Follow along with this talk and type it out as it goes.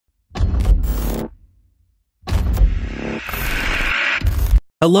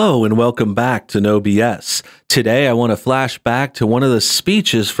Hello and welcome back to NoBS. Today I want to flash back to one of the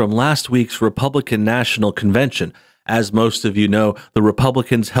speeches from last week's Republican National Convention. As most of you know, the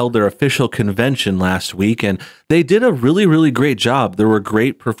Republicans held their official convention last week and they did a really great job. There were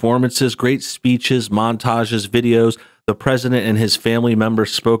great performances, great speeches, montages, videos. The president and his family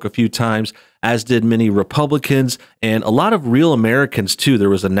members spoke a few times, as did many Republicans and a lot of real Americans too. There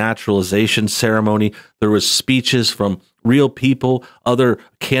was a naturalization ceremony. There was speeches from real people, other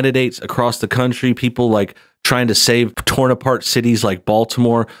candidates across the country, people like trying to save torn apart cities like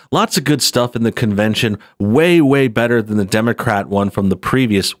Baltimore. Lots of good stuff in the convention, way better than the Democrat one from the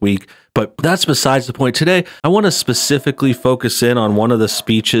previous week. But that's besides the point. Today, I want to specifically focus in on one of the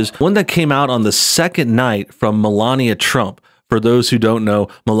speeches, one that came out on the second night from Melania Trump. For those who don't know,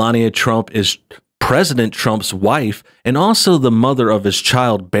 Melania Trump is President Trump's wife and also the mother of his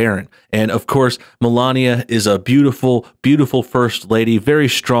child, Barron. And of course, Melania is a beautiful first lady, very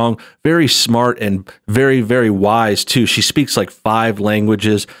strong, very smart, and very wise too. She speaks like 5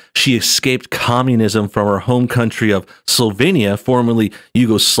 languages. She escaped communism from her home country of Slovenia, formerly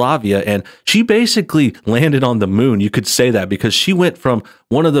Yugoslavia, and she basically landed on the moon. You could say that because she went from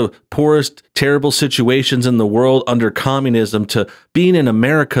one of the poorest, terrible situations in the world under communism to being in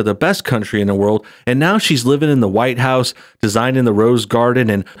America, the best country in the world. And now she's living in the White House, designing the Rose Garden,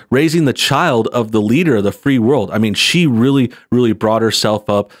 and raising the child of the leader of the free world. I mean, she really brought herself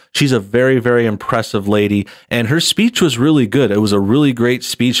up. She's a very impressive lady, and her speech was really good. It was a really great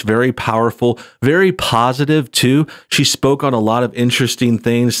speech, very powerful, very positive too. She spoke on a lot of interesting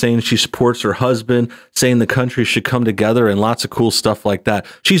things, saying she supports her husband, saying the country should come together, and lots of cool stuff like that.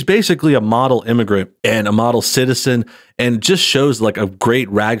 She's basically a model immigrant and a model citizen, and just shows like a great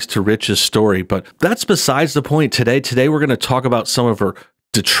rags to riches story. But that's besides the point today. Today, we're going to talk about some of her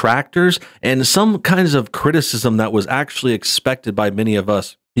detractors and some kinds of criticism that was actually expected by many of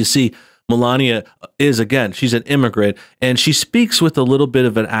us. You see, Melania is, again, she's an immigrant and she speaks with a little bit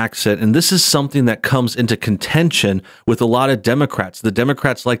of an accent. And this is something that comes into contention with a lot of Democrats. The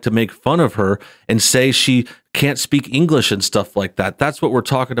Democrats like to make fun of her and say she can't speak English and stuff like that. That's what we're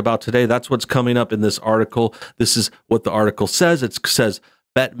talking about today. That's what's coming up in this article. This is what the article says. It says,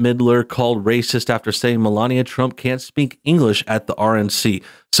 Bette Midler called racist after saying Melania Trump can't speak English at the RNC.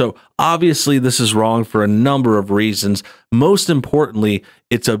 So obviously this is wrong for a number of reasons. Most importantly,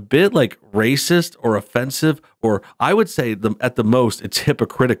 it's a bit like racist or offensive, or I would say at the most, it's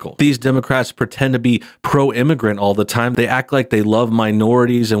hypocritical. These Democrats pretend to be pro-immigrant all the time. They act like they love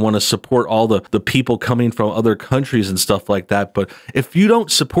minorities and want to support all the people coming from other countries and stuff like that. But if you don't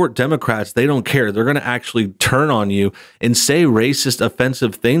support Democrats, they don't care. They're going to actually turn on you and say racist,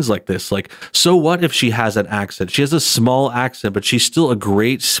 offensive things like this. Like, so what if she has an accent? She has a small accent, but she's still a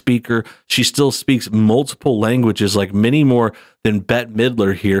great speaker. She still speaks multiple languages, like many more than Bette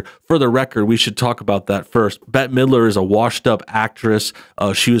Midler here. For the record, we should talk about that first. Bette Midler is a washed-up actress.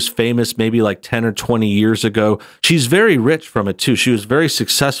 She was famous maybe like 10 or 20 years ago. She's very rich from it too. She was very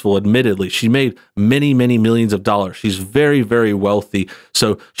successful, admittedly. She made many millions of dollars. She's very wealthy.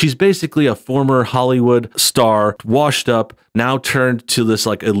 So she's basically a former Hollywood star, washed up, now turned to this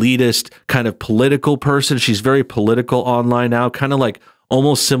like elitist kind of political person. She's very political online now, kind of like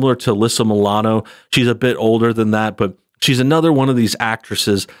almost similar to Alyssa Milano. She's a bit older than that, but she's another one of these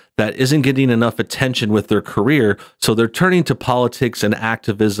actresses that isn't getting enough attention with their career, so they're turning to politics and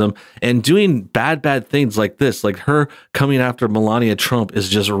activism and doing bad things like this. Like her coming after Melania Trump is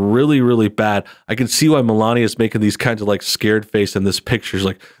just really bad. I can see why Melania is making these kinds of like scared face in this picture.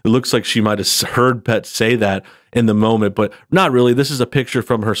 Like it looks like she might have heard Bette say that in the moment, but not really. This is a picture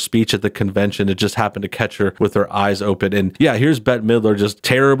from her speech at the convention. It just happened to catch her with her eyes open. And yeah, here's Bette Midler, just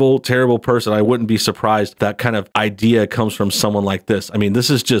terrible person. I wouldn't be surprised that kind of idea comes from someone like this. I mean, this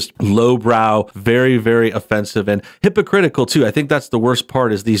is just lowbrow, very offensive and hypocritical too. I think that's the worst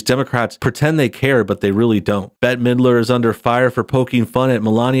part, is these Democrats pretend they care, but they really don't. Bette Midler is under fire for poking fun at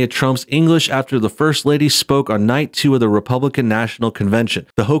Melania Trump's English after the First Lady spoke on night 2 of the Republican National Convention.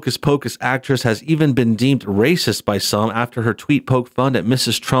 The hocus pocus actress has even been deemed racist by some after her tweet poked fun at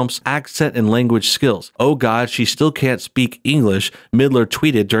Mrs. Trump's accent and language skills. Oh God, she still can't speak English, Midler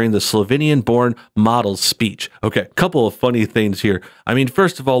tweeted during the Slovenian-born model's speech. Okay, couple of funny things here. I mean,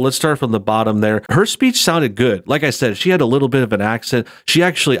 first of all, let's start from the bottom there. Her speech sounded good. Like I said, she had a little bit of an accent.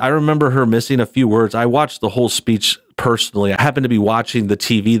 I remember her missing a few words. I watched the whole speech personally. I happened to be watching the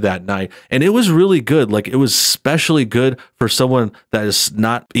TV that night, and it was really good. Like, it was especially good for someone that is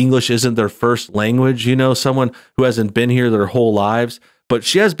not, English isn't their first language, you know, someone who hasn't been here their whole lives. But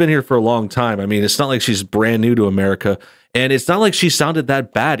she has been here for a long time. I mean, it's not like she's brand new to America, and it's not like she sounded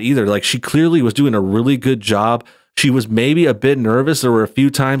that bad either. Like, she clearly was doing a really good job. She was maybe a bit nervous. There were a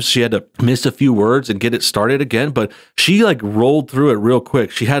few times she had to miss a few words and get it started again, but she like rolled through it real quick.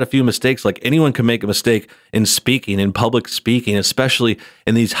 She had a few mistakes. Like anyone can make a mistake in speaking, in public speaking, especially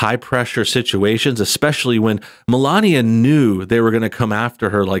in these high pressure situations, especially when Melania knew they were going to come after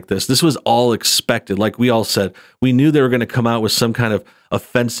her like this. This was all expected. Like we all said, we knew they were going to come out with some kind of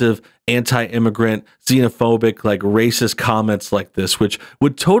offensive, anti-immigrant, xenophobic, like racist comments like this, which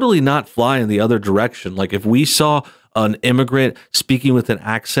would totally not fly in the other direction. Like if we saw an immigrant speaking with an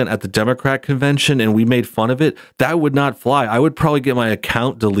accent at the Democrat convention and we made fun of it, that would not fly. I would probably get my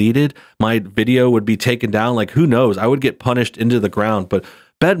account deleted. My video would be taken down. Like who knows? I would get punished into the ground. But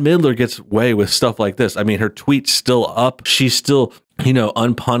Bette Midler gets away with stuff like this. I mean, her tweet's still up. She's still, you know,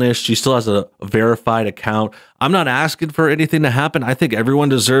 unpunished. She still has a verified account. I'm not asking for anything to happen. I think everyone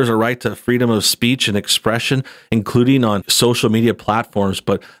deserves a right to freedom of speech and expression, including on social media platforms.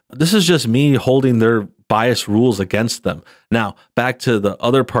 But this is just me holding their bias rules against them. Now, back to the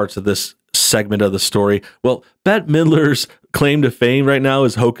other parts of this segment of the story. Well, Bette Midler's claim to fame right now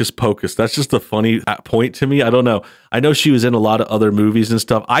is Hocus Pocus. That's just a funny point to me. I don't know. I know she was in a lot of other movies and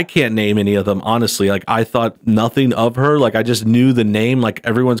stuff. I can't name any of them, honestly. Like, I thought nothing of her. Like, I just knew the name. Like,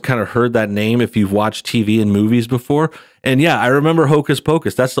 everyone's kind of heard that name if you've watched TV and movies before. And yeah, I remember Hocus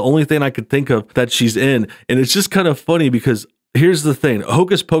Pocus. That's the only thing I could think of that she's in. And it's just kind of funny because here's the thing.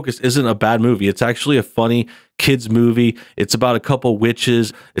 Hocus Pocus isn't a bad movie. It's actually a funny kids movie. It's about a couple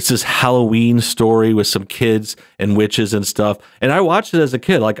witches. It's this Halloween story with some kids and witches and stuff. And I watched it as a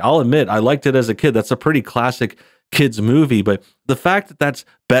kid. Like, I'll admit, I liked it as a kid. That's a pretty classic kids movie. But the fact that that's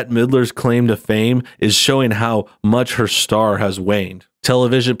Bette Midler's claim to fame is showing how much her star has waned.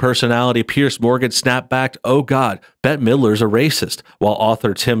 Television personality Piers Morgan snapped back, "Oh God, Bette Midler's a racist," while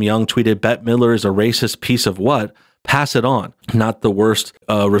author Tim Young tweeted, "Bette Midler is a racist piece of what? Pass it on." Not the worst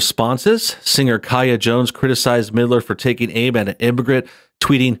responses. Singer Kaya Jones criticized Midler for taking aim at an immigrant,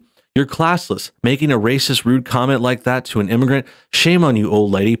 tweeting, "You're classless. Making a racist, rude comment like that to an immigrant. Shame on you,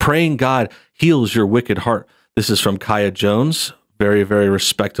 old lady. Praying God heals your wicked heart." This is from Kaya Jones. Very, very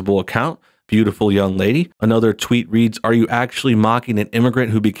respectable account. Beautiful young lady. Another tweet reads, "Are you actually mocking an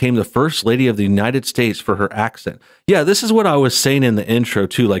immigrant who became the first lady of the United States for her accent?" Yeah, this is what I was saying in the intro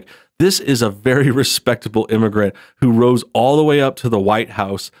too. Like, this is a very respectable immigrant who rose all the way up to the White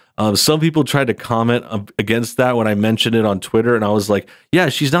House. Some people tried to comment against that when I mentioned it on Twitter, and I was like, yeah,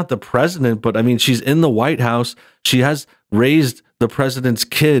 she's not the president, but I mean, she's in the White House. She has raised the president's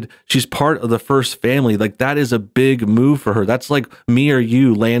kid. She's part of the first family. Like, that is a big move for her. That's like me or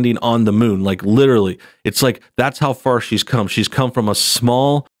you landing on the moon. Like, literally, it's like, that's how far she's come. She's come from a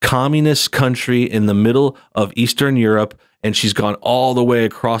small communist country in the middle of Eastern Europe, and she's gone all the way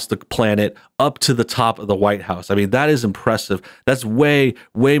across the planet up to the top of the White House. I mean, that is impressive. That's way,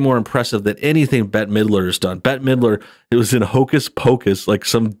 way more impressive than anything Bette Midler has done. Bette Midler, it was in Hocus Pocus, like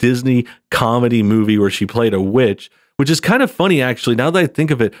some Disney comedy movie where she played a witch, which is kind of funny, actually. Now that I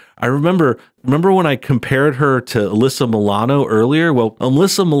think of it, I remember when I compared her to Alyssa Milano earlier? Well,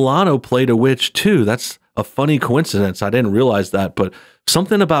 Alyssa Milano played a witch too. That's a funny coincidence. I didn't realize that, but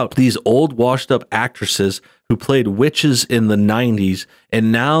something about these old washed up actresses who played witches in the 90s,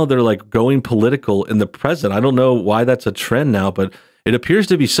 and now they're like going political in the present. I don't know why that's a trend now, but it appears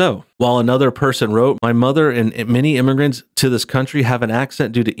to be so. While another person wrote, "My mother and many immigrants to this country have an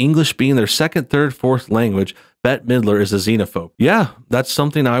accent due to English being their second, third, fourth language. Bette Midler is a xenophobe." Yeah, that's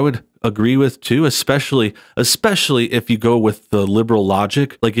something I would agree with too, especially if you go with the liberal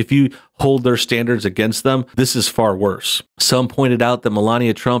logic. Like, if you hold their standards against them, this is far worse. Some pointed out that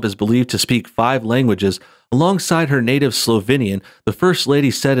Melania Trump is believed to speak 5 languages alongside her native Slovenian. The First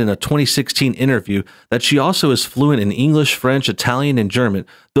Lady said in a 2016 interview that she also is fluent in English, French, Italian, and German,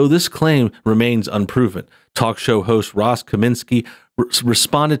 though this claim remains unproven. Talk show host Ross Kaminsky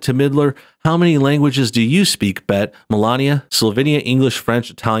responded to Midler, "How many languages do you speak, Bette?" "Melania, Slovenia, English,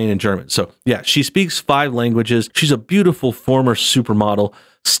 French, Italian, and German." So yeah, she speaks 5 languages. She's a beautiful former supermodel,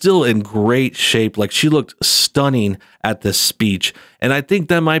 still in great shape. Like, she looked stunning at this speech. And I think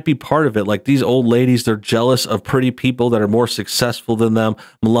that might be part of it. Like, these old ladies, they're jealous of pretty people that are more successful than them.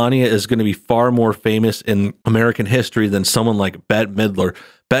 Melania is going to be far more famous in American history than someone like Bette Midler.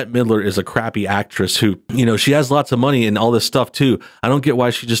 Bette Midler is a crappy actress who, you know, she has lots of money and all this stuff too. I don't get why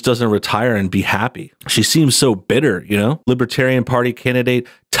she just doesn't retire and be happy. She seems so bitter, you know? Libertarian Party candidate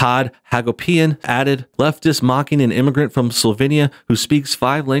Todd Hagopian added, "Leftist mocking an immigrant from Slovenia who speaks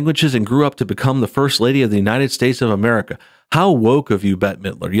 5 languages and grew up to become the First Lady of the United States of America. How woke of you, Bette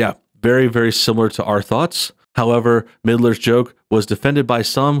Midler." Yeah, very, very similar to our thoughts. However, Midler's joke was defended by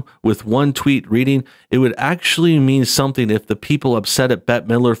some, with one tweet reading, "It would actually mean something if the people upset at Bette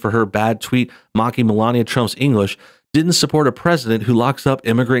Midler for her bad tweet mocking Melania Trump's English didn't support a president who locks up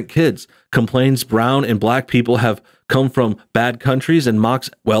immigrant kids, complains brown and black people have come from bad countries, and mocks,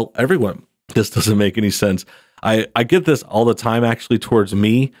 well, everyone. This doesn't make any sense. I get this all the time, actually, towards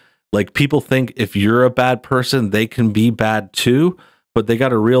me. Like, people think if you're a bad person, they can be bad too, but they got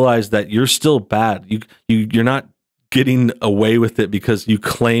to realize that you're still bad. You're not getting away with it because you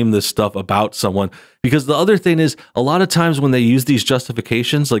claim this stuff about someone. Because the other thing is, a lot of times when they use these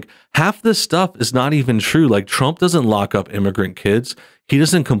justifications, like, half this stuff is not even true. Like, Trump doesn't lock up immigrant kids. He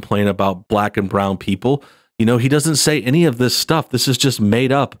doesn't complain about black and brown people. You know, he doesn't say any of this stuff. This is just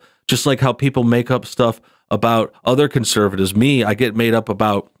made up, just like how people make up stuff about other conservatives. Me, I get made up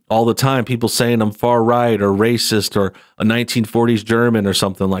about all the time, people saying I'm far right or racist or a 1940s German or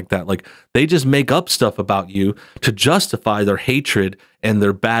something like that. Like, they just make up stuff about you to justify their hatred and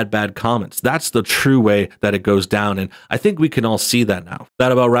their bad comments. That's the true way that it goes down. And I think we can all see that now.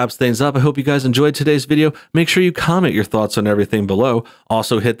 That about wraps things up. I hope you guys enjoyed today's video. Make sure you comment your thoughts on everything below.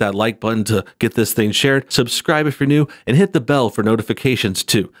 Also hit that like button to get this thing shared. Subscribe if you're new and hit the bell for notifications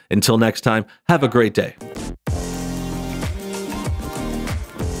too. Until next time, have a great day.